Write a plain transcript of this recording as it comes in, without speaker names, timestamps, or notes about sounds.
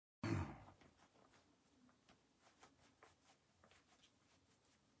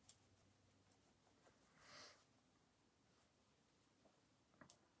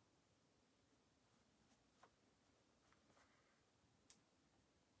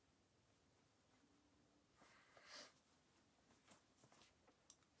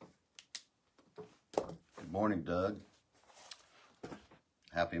Good morning, Doug.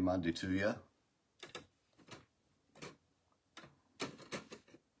 Happy Monday to you.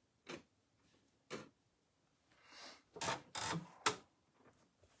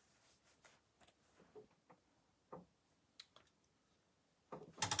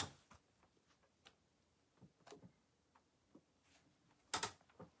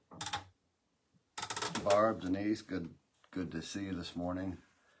 Barb, Denise, good to see you this morning.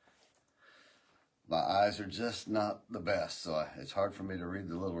 My eyes are just not the best, so it's hard for me to read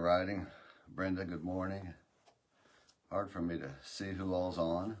the little writing. Brenda, good morning. Hard for me to see who all's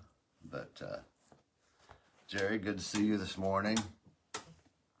on, but Jerry, good to see you this morning.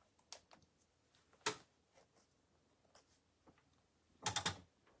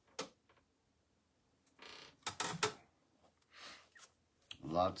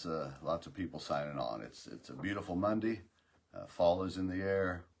 Lots of people signing on. It's a beautiful Monday. Fall is in the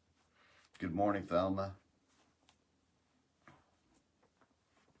air. Good morning, Thelma.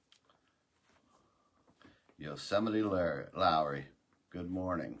 Yosemite Lowry, good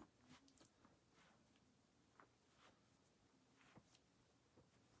morning.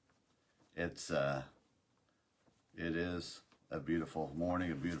 It is a beautiful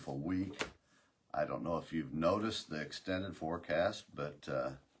morning, a beautiful week. I don't know if you've noticed the extended forecast, but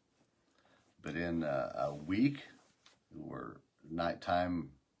in a week, where nighttime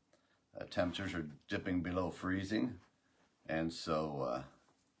temperatures are dipping below freezing, and so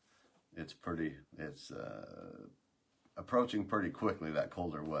it's approaching pretty quickly, that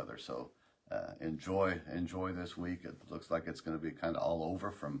colder weather. So enjoy this week. It looks like it's going to be kind of all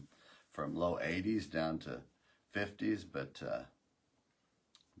over from low 80s down to 50s, but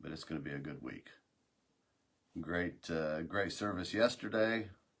it's going to be a good week. Great service yesterday.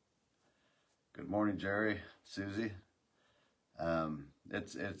 Good morning, Jerry, Susie.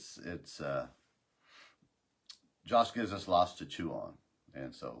 Josh gives us lots to chew on,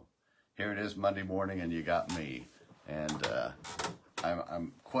 and so here it is Monday morning, and you got me, and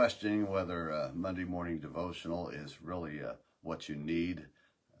I'm questioning whether Monday morning devotional is really what you need.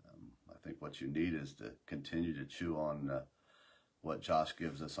 I think what you need is to continue to chew on what Josh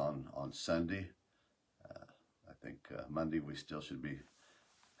gives us on Sunday. I think Monday we still should be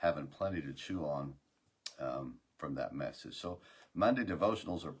having plenty to chew on from that message. So Monday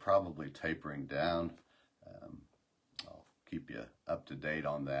devotionals are probably tapering down. I'll keep you up to date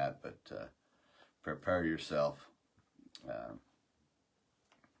on that, but prepare yourself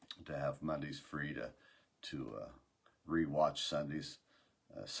to have Mondays free to re-watch Sunday's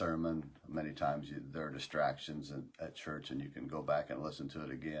sermon. Many times there are distractions at church, and you can go back and listen to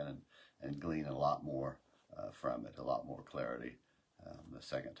it again and glean a lot more from it, a lot more clarity the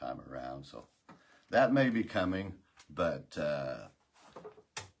second time around. So that may be coming, but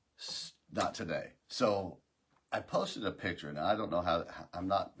not today. So I posted a picture, and I don't know how, I'm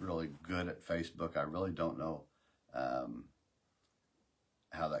not really good at Facebook. I really don't know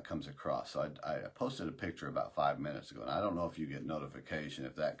how that comes across. So I posted a picture about 5 minutes ago, and I don't know if you get notification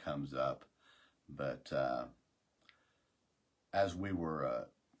if that comes up, but as we were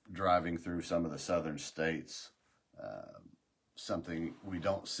driving through some of the southern states, something we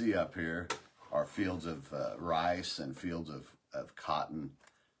don't see up here are fields of rice and fields of cotton,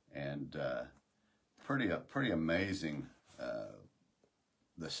 and pretty amazing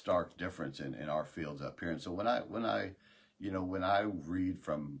the stark difference in our fields up here. And so when I read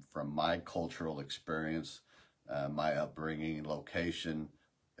from my cultural experience, my upbringing, location,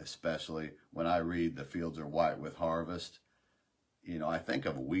 especially when I read the fields are white with harvest, I think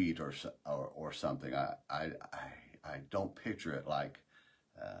of wheat or something. I don't picture it like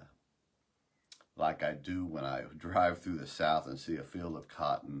I do when I drive through the South and see a field of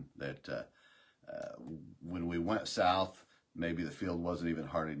cotton that when we went south, maybe the field wasn't even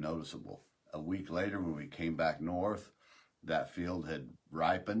hardly noticeable. A week later, when we came back north, that field had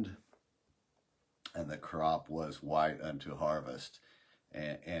ripened and the crop was white unto harvest.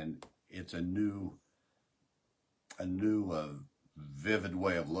 And it's a new vivid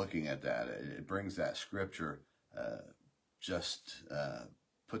way of looking at that. It brings that scripture,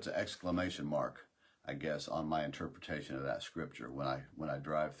 puts an exclamation mark, I guess, on my interpretation of that scripture when I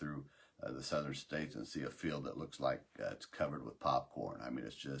drive through the southern states and see a field that looks like it's covered with popcorn. I mean,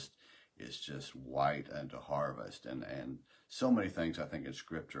 it's just white unto harvest, and so many things I think in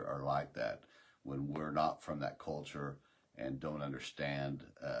scripture are like that when we're not from that culture and don't understand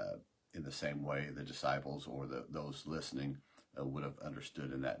in the same way the disciples or those listening would have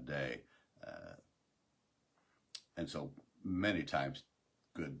understood in that day. And so many times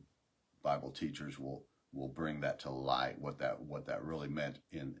good Bible teachers will bring that to light, what that really meant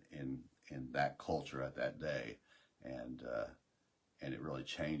in that culture at that day, and it really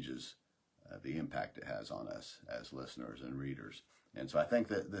changes the impact it has on us as listeners and readers. And so I think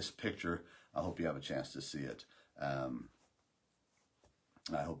that this picture, I hope you have a chance to see it. I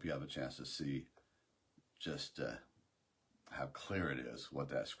hope you have a chance to see just how clear it is what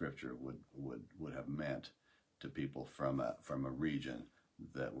that scripture would have meant to people from a region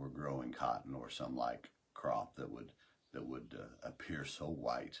that were growing cotton or some like crop that would appear so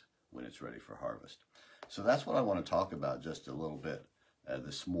white when it's ready for harvest. So that's what I want to talk about just a little bit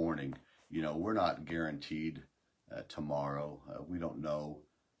this morning. You know, we're not guaranteed tomorrow. We don't know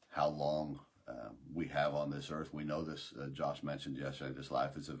how long we have on this earth. We know this, Josh mentioned yesterday, this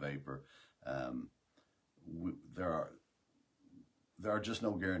life is a vapor. There are just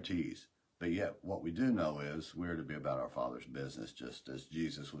no guarantees. But yet what we do know is we're to be about our Father's business, just as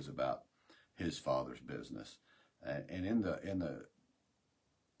Jesus was about his Father's business. And in the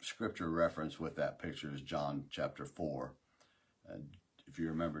scripture reference with that picture is John chapter 4. If you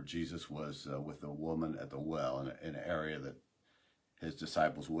remember, Jesus was with a woman at the well in an area that his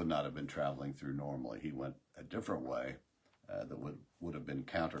disciples would not have been traveling through normally. He went a different way that would have been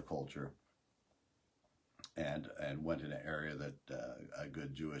counterculture, and went in an area that a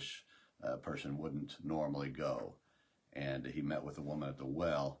good Jewish person wouldn't normally go. And he met with a woman at the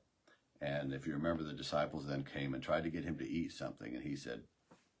well, and if you remember, the disciples then came and tried to get him to eat something, and he said,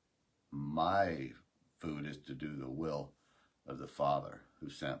 "My food is to do the will of the Father who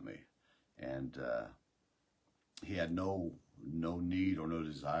sent me." And he had no need or no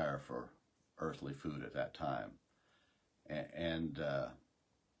desire for earthly food at that time. And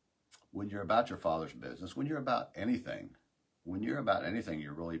when you're about your Father's business, when you're about anything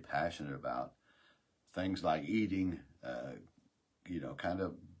you're really passionate about, things like eating, kind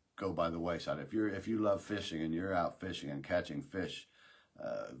of go by the wayside. If you love fishing and you're out fishing and catching fish,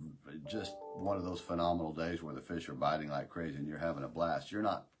 just one of those phenomenal days where the fish are biting like crazy and you're having a blast, you're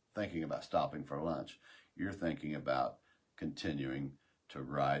not thinking about stopping for lunch. You're thinking about continuing to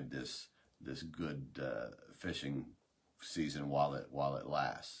ride this good fishing season while it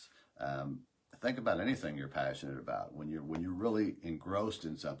lasts. Think about anything you're passionate about. When you're really engrossed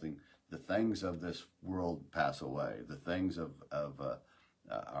in something, the things of this world pass away. The things of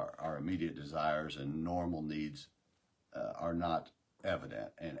our immediate desires and normal needs are not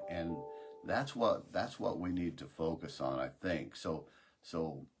evident, and that's what we need to focus on, I think. So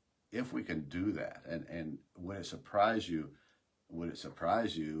if we can do that, and would it surprise you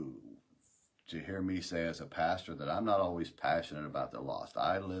to hear me say as a pastor that I'm not always passionate about the lost?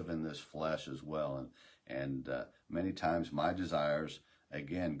 I live in this flesh as well, and many times my desires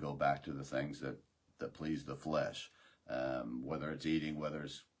again go back to the things that please the flesh, whether it's eating, whether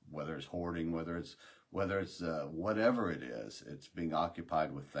it's hoarding, whether it's whatever it is, it's being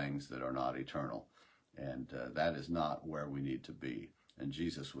occupied with things that are not eternal, and that is not where we need to be. And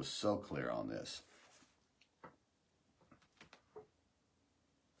Jesus was so clear on this.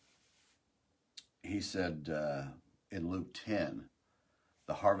 He said in Luke 10,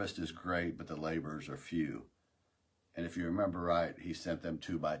 "The harvest is great, but the laborers are few." And if you remember right, he sent them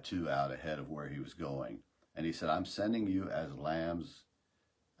 2 by 2 out ahead of where he was going. And he said, "I'm sending you as lambs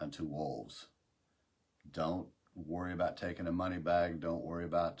unto wolves." Don't worry about taking a money bag. Don't worry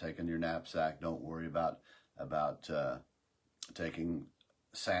about taking your knapsack. Don't worry about taking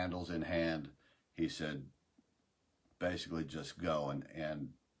sandals in hand. He said, basically just go,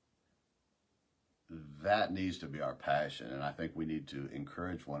 and that needs to be our passion. And I think we need to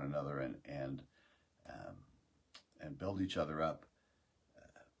encourage one another and build each other up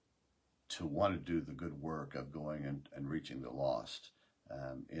to want to do the good work of going and reaching the lost.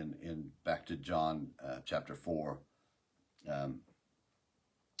 In back to John chapter 4,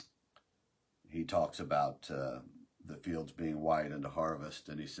 he talks about the fields being white unto harvest,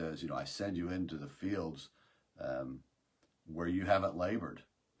 and he says, I send you into the fields where you haven't labored,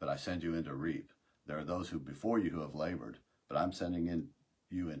 but I send you in to reap. There are those who before you who have labored, but I'm sending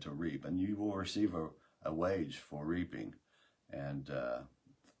you in to reap, and you will receive a wage for reaping and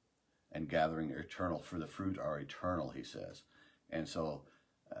gathering eternal, for the fruit are eternal, he says. And so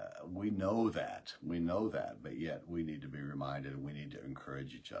we know that, but yet we need to be reminded, and we need to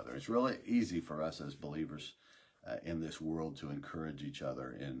encourage each other. It's really easy for us as believers in this world to encourage each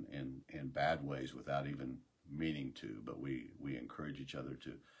other in bad ways without even meaning to, but we encourage each other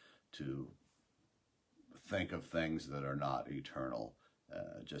to think of things that are not eternal,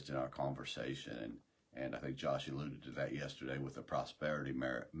 just in our conversation. And I think Josh alluded to that yesterday with the prosperity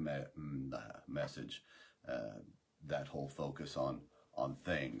message, that whole focus on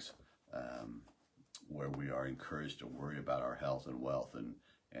things, where we are encouraged to worry about our health and wealth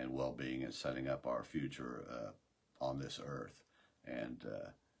and well-being, and setting up our future on this earth. And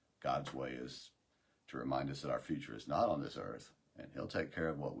God's way is to remind us that our future is not on this earth, and he'll take care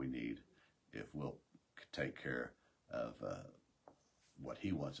of what we need if we'll take care of what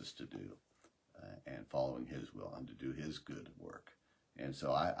he wants us to do, and following his will and to do his good work. And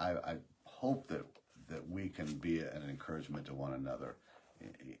so I hope that we can be an encouragement to one another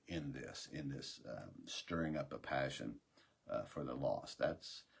in this stirring up a passion for the lost.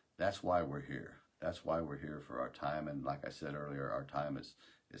 That's why we're here. That's why we're here for our time. And like I said earlier, our time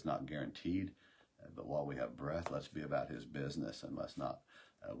is not guaranteed. But while we have breath, let's be about his business, and let's not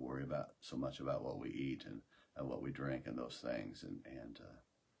worry about so much about what we eat and what we drink and those things. And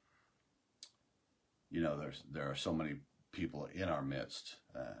you know, there are so many people in our midst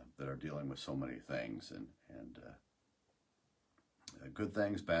that are dealing with so many things, and good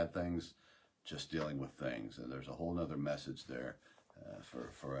things, bad things, just dealing with things. And there's a whole nother message there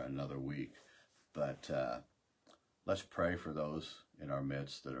for another week. But let's pray for those in our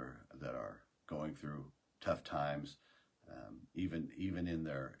midst that are going through tough times, even in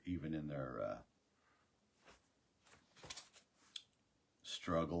their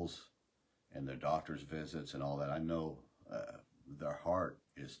struggles and their doctor's visits and all that. I know their heart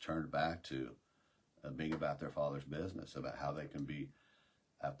is turned back to being about their Father's business, about how they can be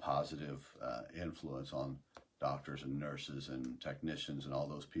a positive influence on doctors and nurses and technicians and all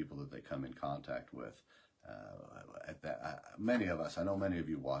those people that they come in contact with. Many of us, I know many of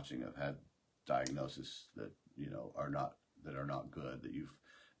you watching, have had diagnoses that are not good, that you've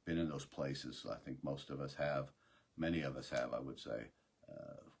been in those places. I think most of us have, many of us have, I would say,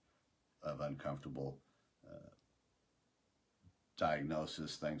 of uncomfortable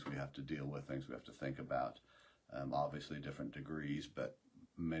diagnosis, things we have to deal with, things we have to think about. Obviously different degrees, but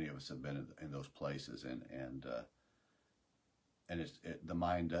many of us have been in those places, and the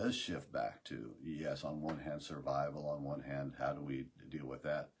mind does shift back to, yes, on one hand survival, on one hand how do we deal with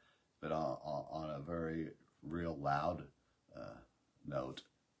that, but on a very real loud note,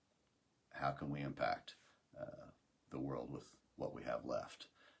 how can we impact the world with what we have left?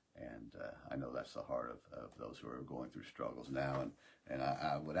 And I know that's the heart of those who are going through struggles now, and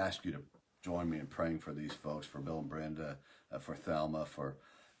I would ask you to join me in praying for these folks, for Bill and Brenda, for Thelma, for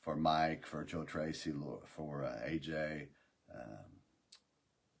Mike, for Joe Tracy, for AJ,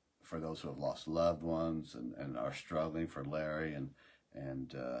 for those who have lost loved ones and are struggling, for Larry,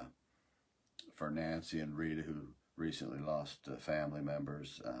 and for Nancy and Rita, who recently lost family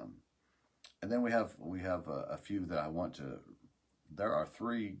members. And then we have a few that I want to. There are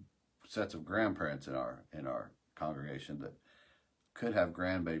 3 sets of grandparents in our congregation that could have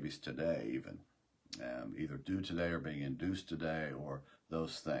grandbabies today, even either due today or being induced today, or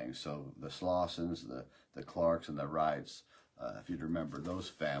those things. So the Slossons, the Clarks, and the Wrights, if you'd remember those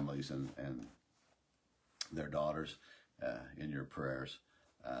families and their daughters in your prayers,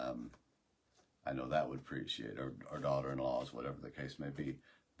 I know that would appreciate, or daughter-in-laws, whatever the case may be.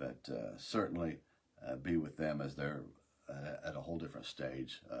 But certainly be with them as they're at a whole different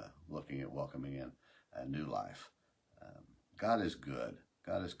stage, looking at welcoming in a new life. God is good.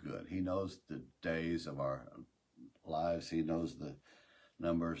 God is good. He knows the days of our lives. He knows the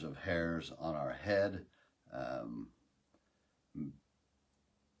numbers of hairs on our head.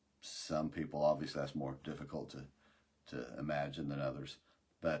 Some people, obviously, that's more difficult to imagine than others.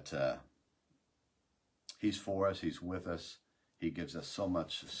 But he's for us. He's with us. He gives us so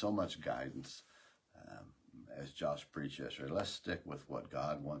much guidance. As Josh preached yesterday, let's stick with what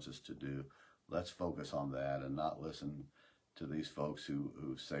God wants us to do. Let's focus on that and not listen to these folks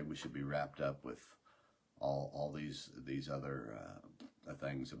who say we should be wrapped up with all these other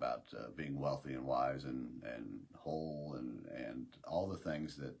things about being wealthy and wise and whole and all the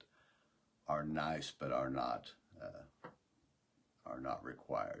things that are nice but are not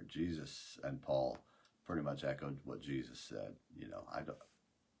required. Jesus and Paul pretty much echoed what Jesus said.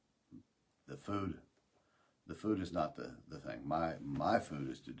 The food is not the thing. My food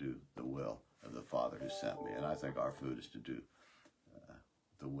is to do the will of the Father who sent me, and I think our food is to do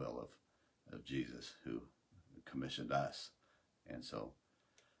the will of Jesus who commissioned us. And so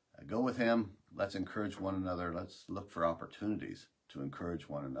go with him. Let's encourage one another. Let's look for opportunities to encourage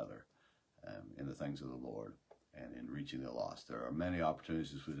one another in the things of the Lord and in reaching the lost. There are many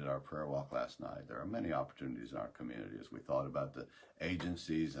opportunities, as we did our prayer walk last night. There are many opportunities in our community as we thought about the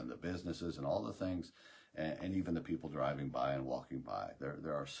agencies and the businesses and all the things, and even the people driving by and walking by.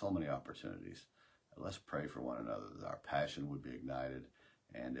 There are so many opportunities. Let's pray for one another that our passion would be ignited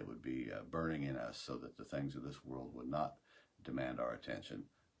and it would be burning in us, so that the things of this world would not demand our attention,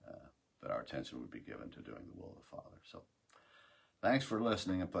 but our attention would be given to doing the will of the Father. So thanks for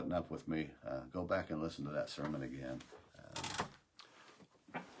listening and putting up with me. Go back and listen to that sermon again.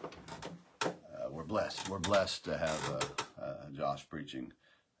 We're blessed. We're blessed to have Josh preaching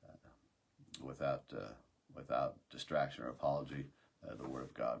without distraction or apology, the Word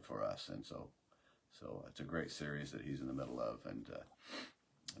of God for us. And so it's a great series that he's in the middle of, and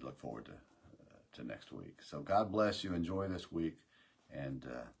I look forward to next week. So God bless you. Enjoy this week, and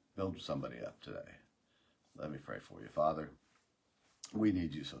build somebody up today. Let me pray for you. Father, we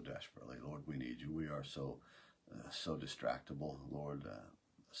need you so desperately. Lord, we need you. We are so distractible, Lord.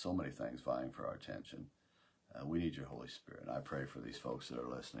 So many things vying for our attention. We need your Holy Spirit. And I pray for these folks that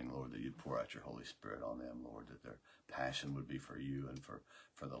are listening, Lord, that you'd pour out your Holy Spirit on them, Lord, that their passion would be for you and for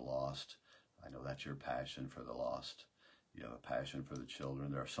the lost. I know that's your passion, for the lost. You have a passion for the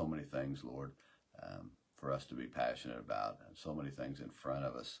children. There are so many things, Lord, for us to be passionate about, and so many things in front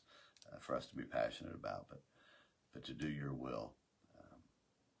of us for us to be passionate about, but to do your will.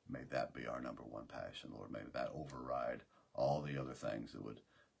 May that be our number one passion, Lord. May that override all the other things that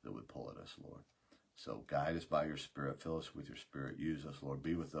would pull at us, Lord. So guide us by your Spirit. Fill us with your Spirit. Use us, Lord.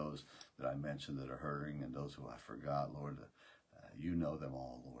 Be with those that I mentioned that are hurting and those who I forgot, Lord. You know them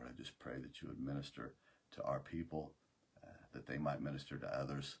all, Lord. I just pray that you would minister to our people, that they might minister to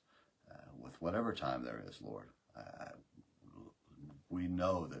others with whatever time there is, Lord. We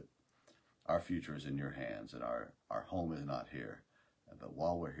know that our future is in your hands and our home is not here. But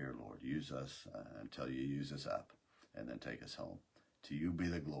while we're here, Lord, use us until you use us up, and then take us home. To you be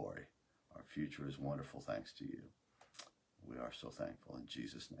the glory. Our future is wonderful thanks to you. We are so thankful in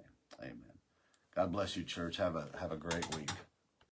Jesus' name. Amen. God bless you, church. Have a great week.